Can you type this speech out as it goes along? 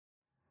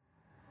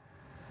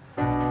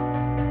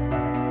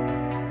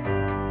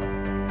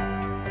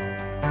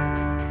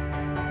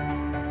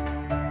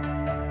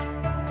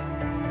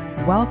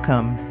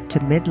Welcome to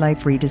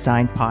Midlife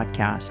Redesign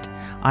Podcast.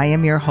 I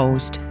am your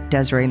host,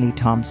 Desiree Lee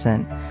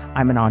Thompson.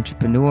 I'm an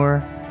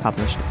entrepreneur,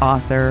 published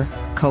author,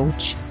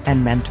 coach,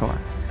 and mentor.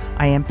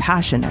 I am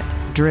passionate,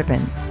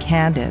 driven,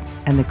 candid,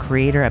 and the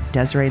creator of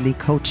Desiree Lee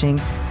Coaching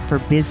for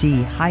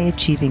busy,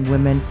 high-achieving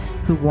women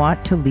who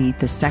want to lead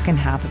the second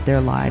half of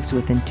their lives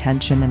with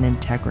intention and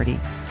integrity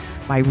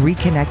by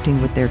reconnecting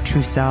with their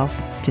true self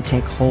to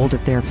take hold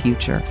of their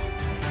future.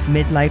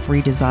 Midlife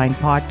Redesign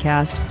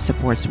Podcast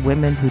supports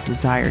women who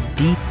desire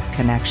deep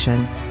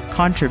connection,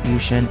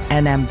 contribution,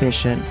 and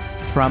ambition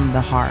from the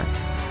heart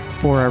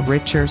for a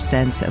richer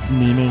sense of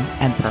meaning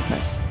and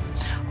purpose.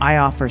 I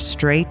offer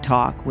straight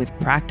talk with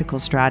practical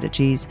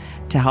strategies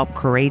to help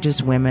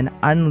courageous women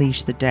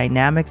unleash the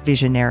dynamic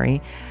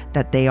visionary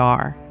that they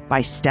are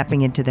by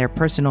stepping into their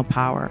personal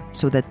power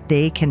so that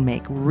they can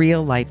make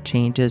real life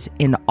changes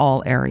in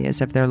all areas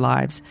of their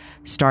lives,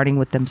 starting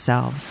with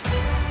themselves.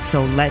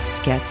 So let's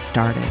get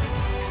started.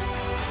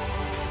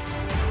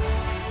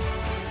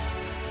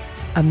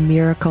 A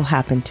miracle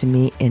happened to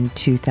me in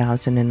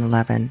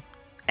 2011,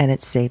 and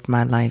it saved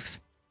my life.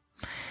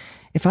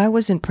 If I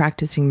wasn't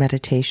practicing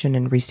meditation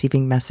and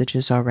receiving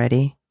messages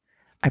already,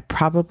 I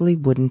probably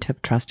wouldn't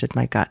have trusted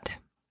my gut.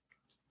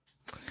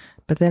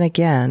 But then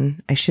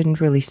again, I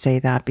shouldn't really say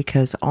that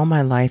because all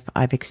my life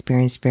I've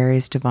experienced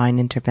various divine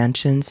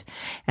interventions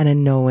and a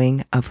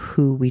knowing of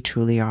who we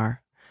truly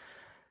are.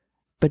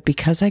 But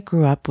because I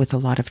grew up with a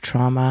lot of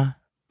trauma,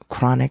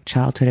 chronic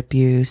childhood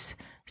abuse,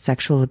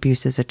 sexual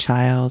abuse as a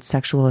child,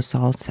 sexual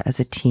assaults as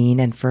a teen,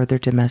 and further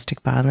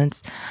domestic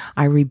violence,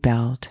 I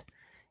rebelled.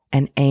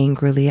 And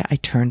angrily, I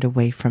turned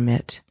away from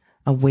it,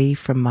 away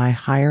from my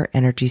higher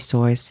energy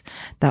source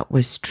that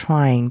was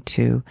trying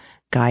to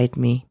guide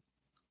me.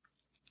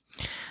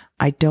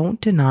 I don't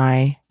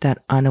deny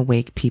that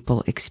unawake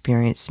people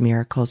experience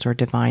miracles or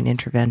divine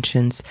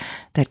interventions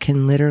that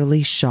can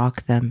literally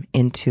shock them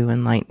into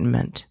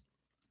enlightenment.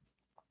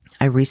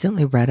 I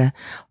recently read a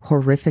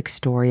horrific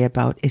story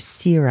about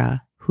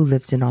Isira, who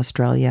lives in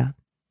Australia.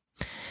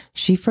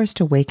 She first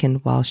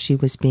awakened while she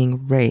was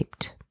being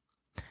raped.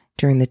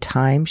 During the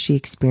time she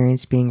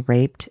experienced being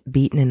raped,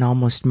 beaten, and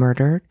almost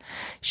murdered,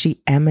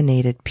 she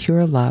emanated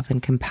pure love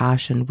and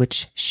compassion,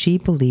 which she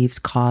believes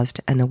caused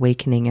an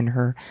awakening in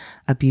her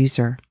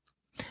abuser,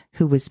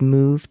 who was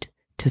moved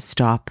to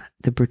stop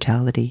the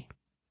brutality.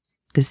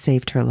 This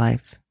saved her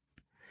life.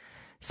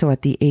 So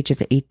at the age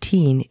of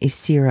 18,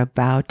 Isira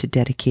vowed to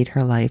dedicate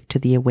her life to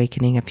the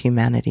awakening of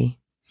humanity.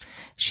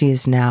 She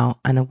is now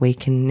an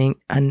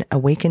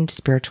awakened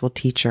spiritual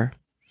teacher.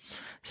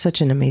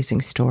 Such an amazing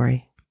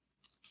story.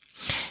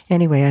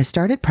 Anyway, I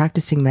started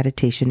practicing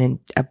meditation in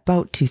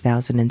about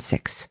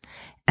 2006,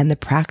 and the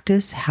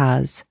practice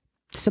has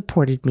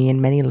supported me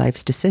in many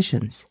life's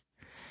decisions.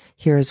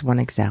 Here is one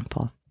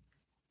example.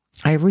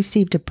 I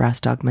received a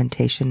breast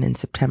augmentation in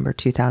September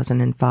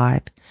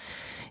 2005.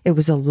 It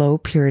was a low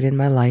period in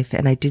my life,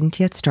 and I didn't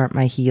yet start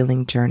my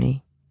healing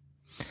journey.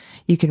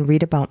 You can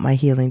read about my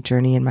healing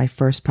journey in my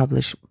first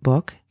published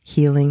book,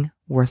 Healing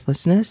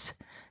Worthlessness,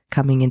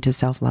 Coming into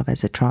Self-Love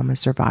as a Trauma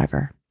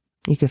Survivor.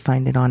 You can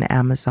find it on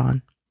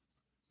Amazon.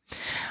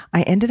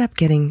 I ended up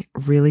getting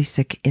really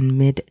sick in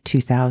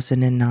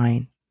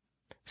mid-2009.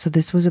 So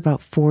this was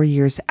about 4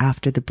 years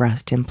after the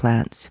breast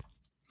implants.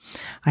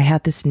 I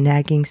had this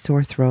nagging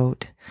sore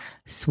throat,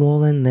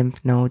 swollen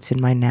lymph nodes in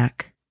my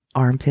neck,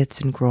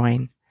 armpits, and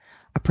groin,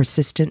 a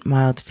persistent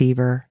mild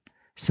fever,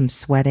 some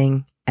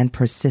sweating, and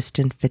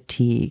persistent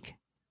fatigue.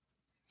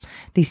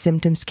 These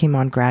symptoms came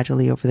on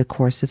gradually over the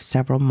course of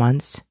several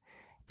months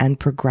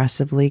and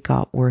progressively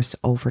got worse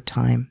over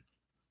time.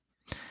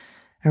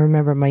 I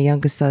remember my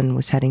youngest son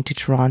was heading to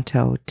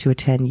Toronto to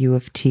attend U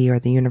of T, or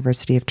the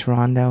University of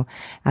Toronto,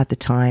 at the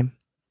time.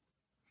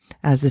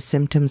 As the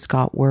symptoms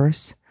got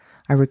worse,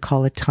 I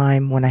recall a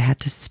time when I had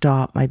to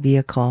stop my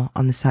vehicle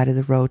on the side of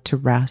the road to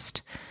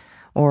rest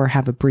or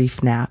have a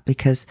brief nap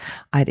because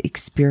I'd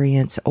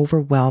experienced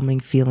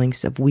overwhelming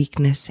feelings of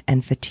weakness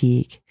and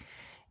fatigue.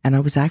 And I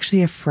was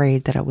actually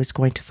afraid that I was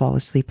going to fall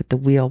asleep at the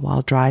wheel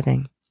while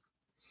driving.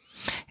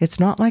 It's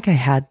not like I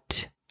had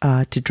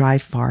to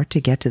drive far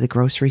to get to the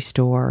grocery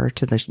store or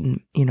to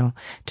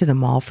the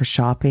mall for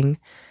shopping,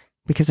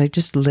 because I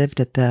just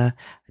lived at the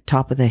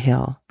top of the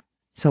hill.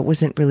 So it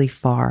wasn't really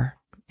far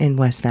in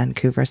West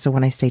Vancouver. So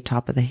when I say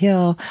top of the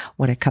hill,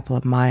 what, a couple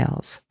of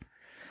miles.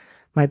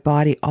 My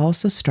body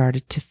also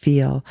started to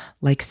feel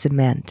like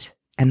cement,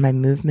 and my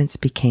movements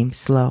became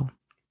slow.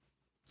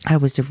 I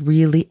was a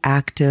really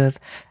active,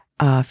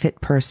 fit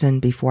person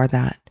before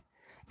that,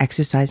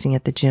 exercising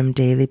at the gym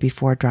daily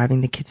before driving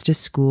the kids to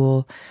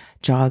school,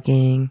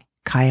 jogging,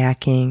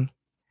 kayaking,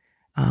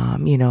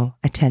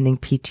 attending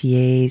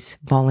PTAs,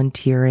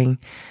 volunteering,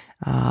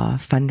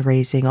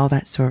 fundraising, all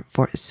that sort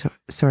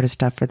of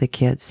stuff for the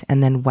kids.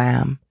 And then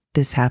wham,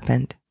 this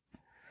happened.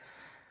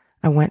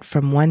 I went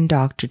from one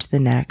doctor to the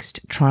next,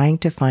 trying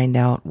to find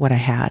out what I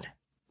had,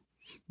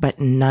 but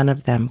none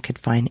of them could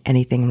find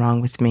anything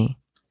wrong with me.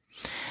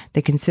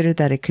 They considered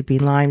that it could be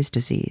Lyme's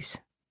disease,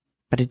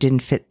 but it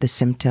didn't fit the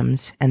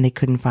symptoms and they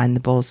couldn't find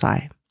the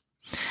bullseye.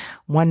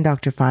 One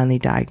doctor finally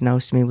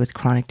diagnosed me with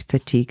chronic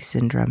fatigue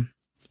syndrome,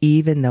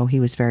 even though he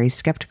was very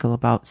skeptical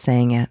about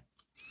saying it.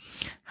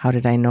 How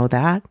did I know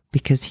that?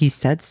 Because he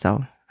said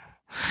so.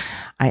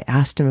 I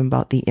asked him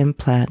about the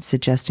implant,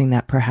 suggesting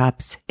that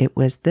perhaps it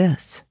was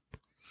this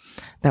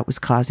that was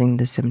causing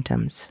the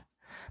symptoms.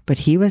 But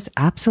he was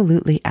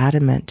absolutely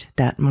adamant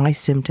that my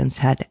symptoms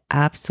had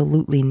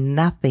absolutely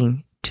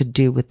nothing to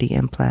do with the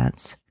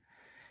implants.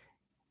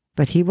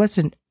 But he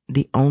wasn't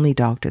the only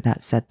doctor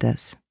that said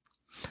this.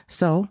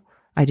 So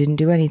I didn't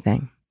do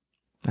anything.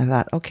 I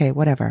thought, okay,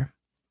 whatever.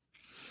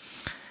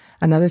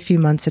 Another few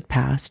months had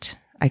passed.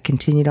 I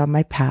continued on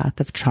my path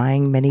of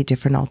trying many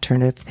different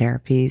alternative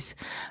therapies.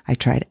 I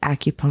tried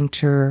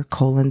acupuncture,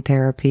 colon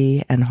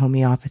therapy, and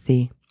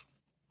homeopathy.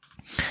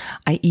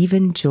 I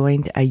even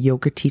joined a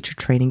yoga teacher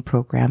training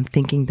program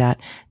thinking that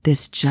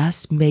this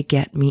just may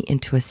get me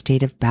into a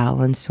state of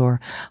balance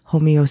or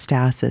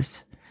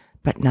homeostasis,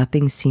 but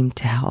nothing seemed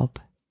to help.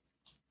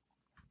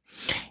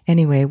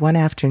 Anyway, one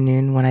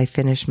afternoon when I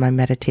finished my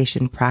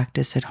meditation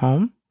practice at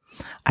home,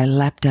 I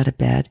leapt out of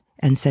bed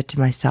and said to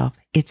myself,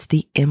 it's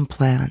the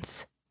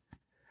implants.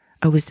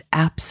 I was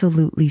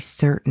absolutely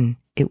certain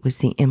it was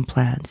the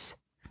implants.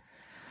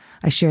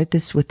 I shared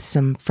this with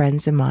some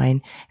friends of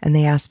mine and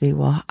they asked me,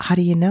 well, how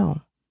do you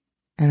know?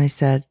 And I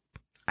said,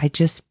 I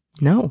just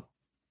know.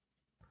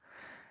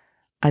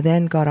 I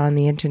then got on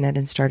the internet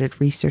and started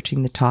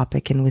researching the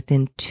topic. And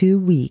within 2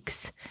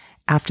 weeks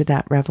after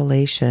that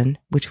revelation,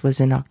 which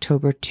was in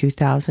October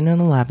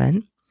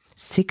 2011,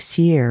 6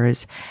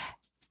 years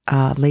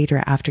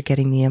later after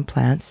getting the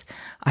implants,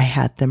 I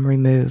had them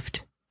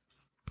removed.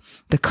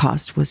 The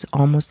cost was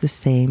almost the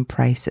same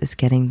price as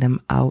getting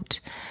them out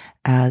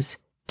as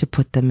to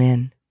put them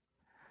in,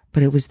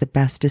 but it was the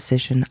best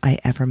decision I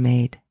ever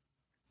made.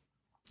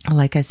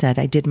 Like I said,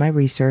 I did my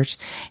research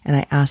and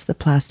I asked the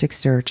plastic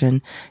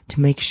surgeon to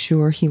make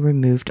sure he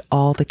removed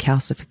all the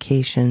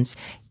calcifications,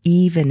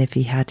 even if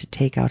he had to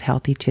take out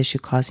healthy tissue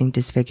causing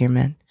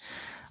disfigurement.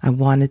 I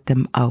wanted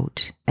them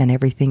out and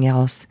everything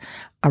else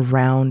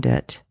around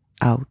it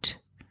out.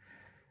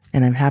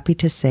 And I'm happy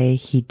to say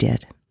he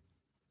did.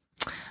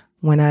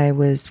 When I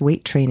was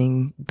weight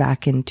training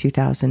back in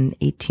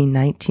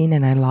 2018-19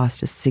 and I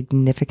lost a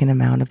significant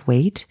amount of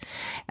weight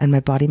and my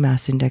body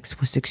mass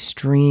index was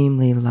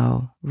extremely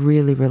low,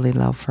 really, really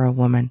low for a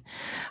woman.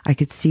 I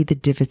could see the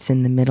divots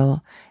in the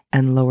middle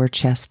and lower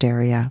chest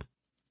area.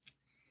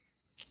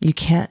 You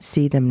can't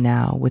see them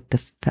now with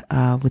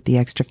the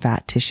extra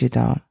fat tissue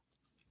though.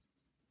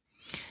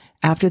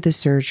 After the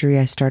surgery,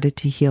 I started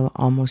to heal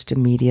almost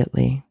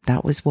immediately.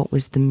 That was what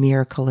was the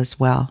miracle as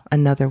well.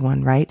 Another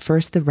one, right?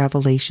 First, the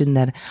revelation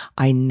that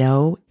I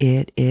know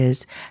it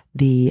is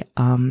the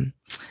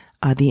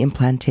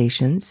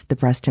implantations, the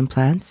breast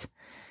implants.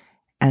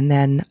 And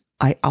then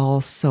I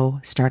also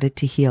started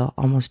to heal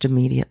almost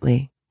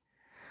immediately.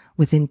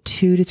 Within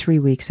 2 to 3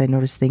 weeks, I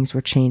noticed things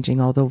were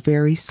changing, although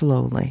very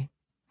slowly.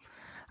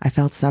 I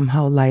felt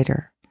somehow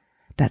lighter.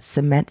 That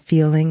cement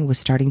feeling was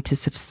starting to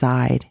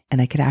subside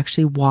and I could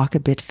actually walk a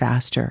bit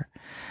faster.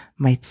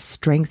 My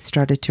strength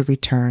started to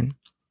return.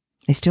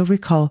 I still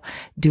recall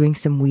doing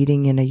some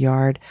weeding in a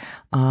yard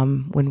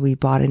when we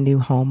bought a new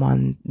home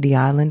on the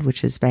island,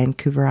 which is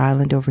Vancouver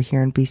Island over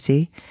here in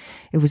BC.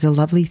 It was a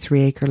lovely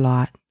 3-acre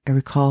lot. I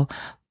recall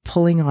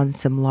pulling on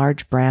some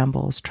large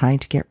brambles, trying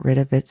to get rid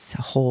of its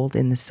hold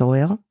in the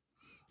soil.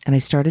 And I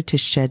started to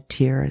shed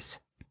tears.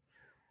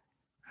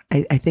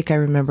 I think I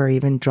remember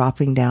even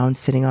dropping down,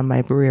 sitting on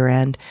my rear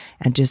end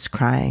and just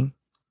crying.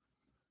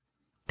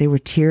 They were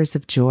tears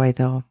of joy,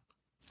 though.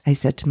 I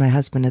said to my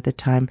husband at the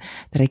time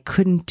that I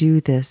couldn't do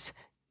this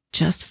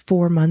just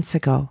 4 months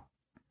ago.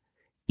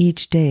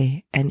 Each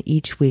day and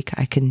each week,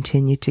 I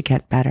continued to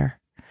get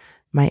better.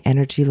 My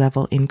energy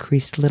level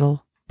increased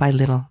little by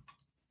little.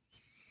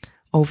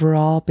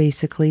 Overall,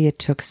 basically, it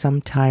took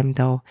some time,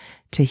 though,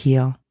 to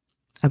heal.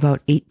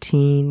 About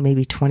 18,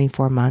 maybe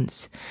 24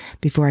 months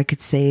before I could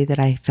say that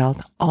I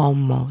felt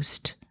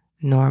almost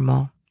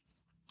normal.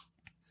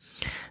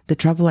 The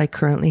trouble I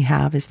currently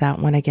have is that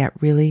when I get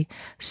really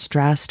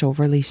stressed,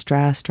 overly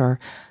stressed, or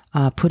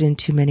put in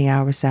too many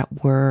hours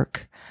at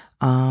work,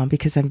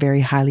 because I'm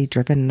very highly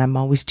driven and I'm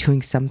always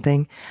doing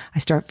something, I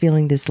start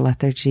feeling this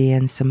lethargy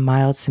and some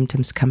mild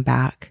symptoms come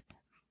back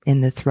in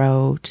the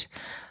throat,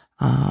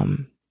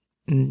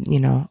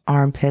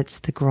 armpits,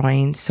 the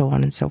groin, so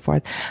on and so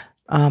forth.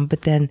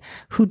 But then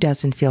who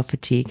doesn't feel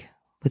fatigue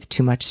with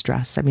too much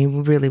stress? I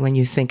mean, really, when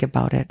you think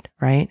about it,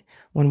 right?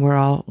 When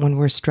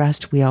we're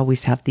stressed, we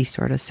always have these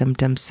sort of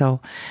symptoms.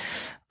 So,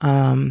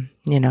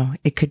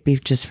 it could be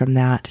just from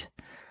that.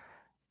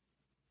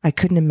 I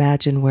couldn't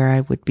imagine where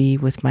I would be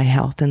with my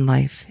health and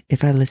life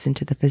if I listened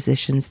to the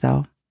physicians,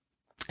 though,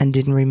 and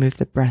didn't remove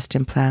the breast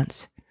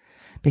implants.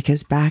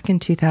 Because back in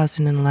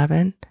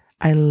 2011,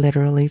 I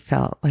literally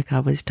felt like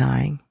I was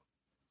dying.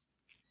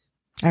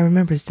 I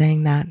remember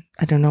saying that.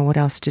 I don't know what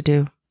else to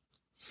do.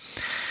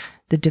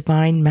 The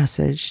divine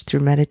message through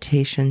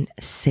meditation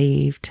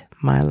saved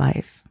my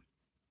life.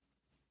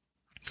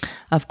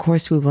 Of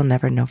course, we will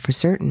never know for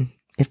certain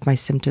if my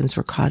symptoms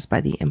were caused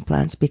by the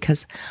implants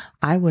because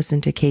I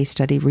wasn't a case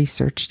study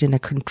researched in a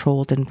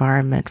controlled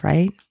environment,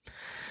 right?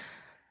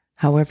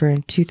 However,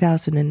 in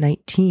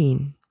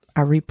 2019,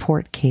 a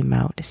report came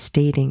out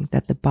stating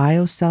that the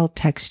BioCell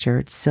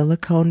textured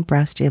silicone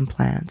breast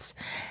implants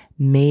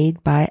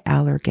made by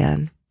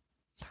Allergan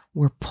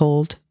were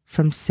pulled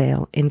from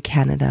sale in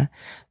Canada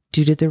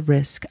due to the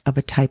risk of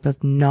a type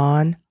of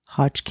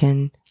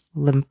non-Hodgkin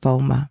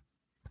lymphoma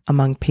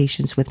among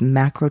patients with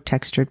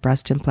macro-textured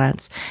breast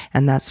implants.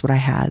 And that's what I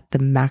had, the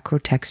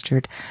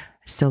macro-textured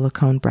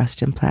silicone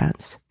breast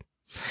implants.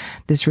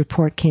 This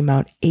report came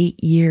out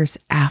 8 years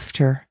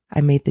after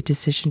I made the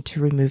decision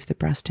to remove the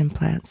breast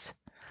implants.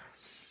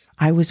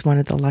 I was one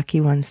of the lucky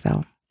ones,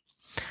 though.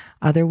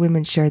 Other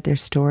women shared their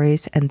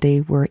stories and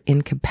they were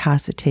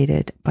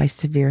incapacitated by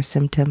severe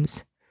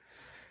symptoms.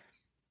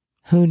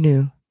 Who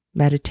knew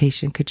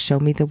meditation could show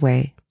me the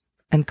way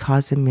and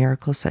cause a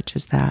miracle such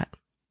as that?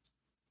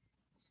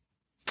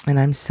 And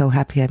I'm so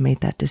happy I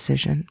made that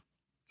decision.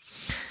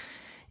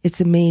 It's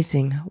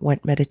amazing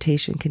what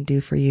meditation can do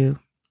for you,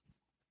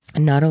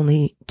 and not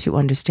only to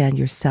understand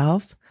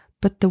yourself,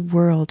 but the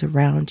world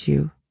around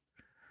you.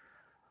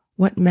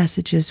 What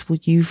messages will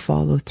you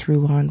follow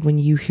through on when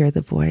you hear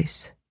the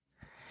voice?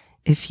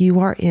 If you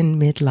are in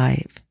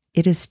midlife,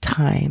 it is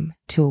time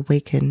to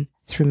awaken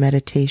through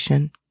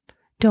meditation.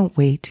 Don't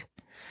wait.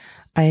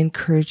 I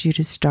encourage you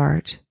to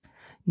start,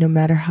 no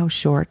matter how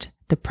short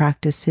the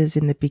practice is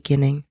in the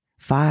beginning,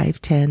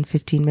 5, 10,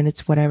 15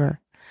 minutes, whatever,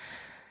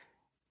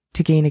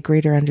 to gain a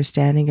greater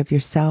understanding of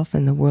yourself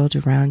and the world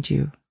around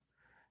you.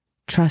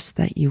 Trust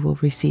that you will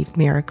receive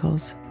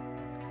miracles.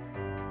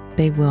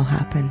 They will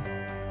happen.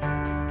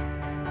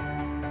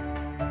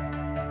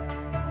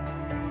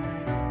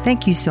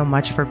 Thank you so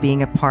much for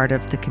being a part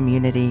of the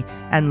community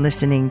and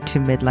listening to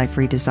Midlife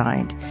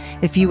Redesigned.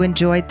 If you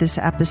enjoyed this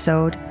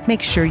episode,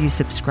 make sure you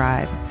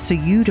subscribe so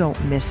you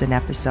don't miss an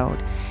episode,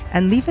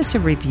 and leave us a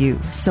review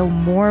so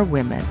more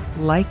women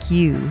like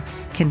you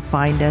can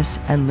find us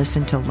and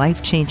listen to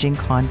life-changing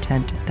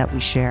content that we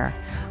share.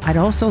 I'd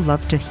also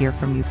love to hear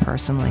from you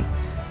personally.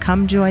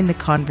 Come join the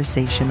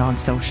conversation on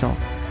social.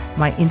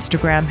 My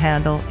Instagram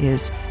handle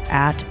is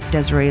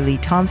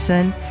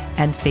 @DesireeLeeThompson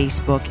and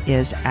Facebook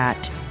is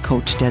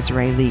 @Coach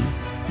Desiree Lee.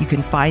 You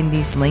can find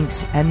these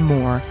links and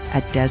more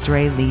at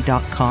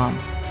DesireeLee.com.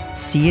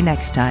 See you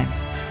next time.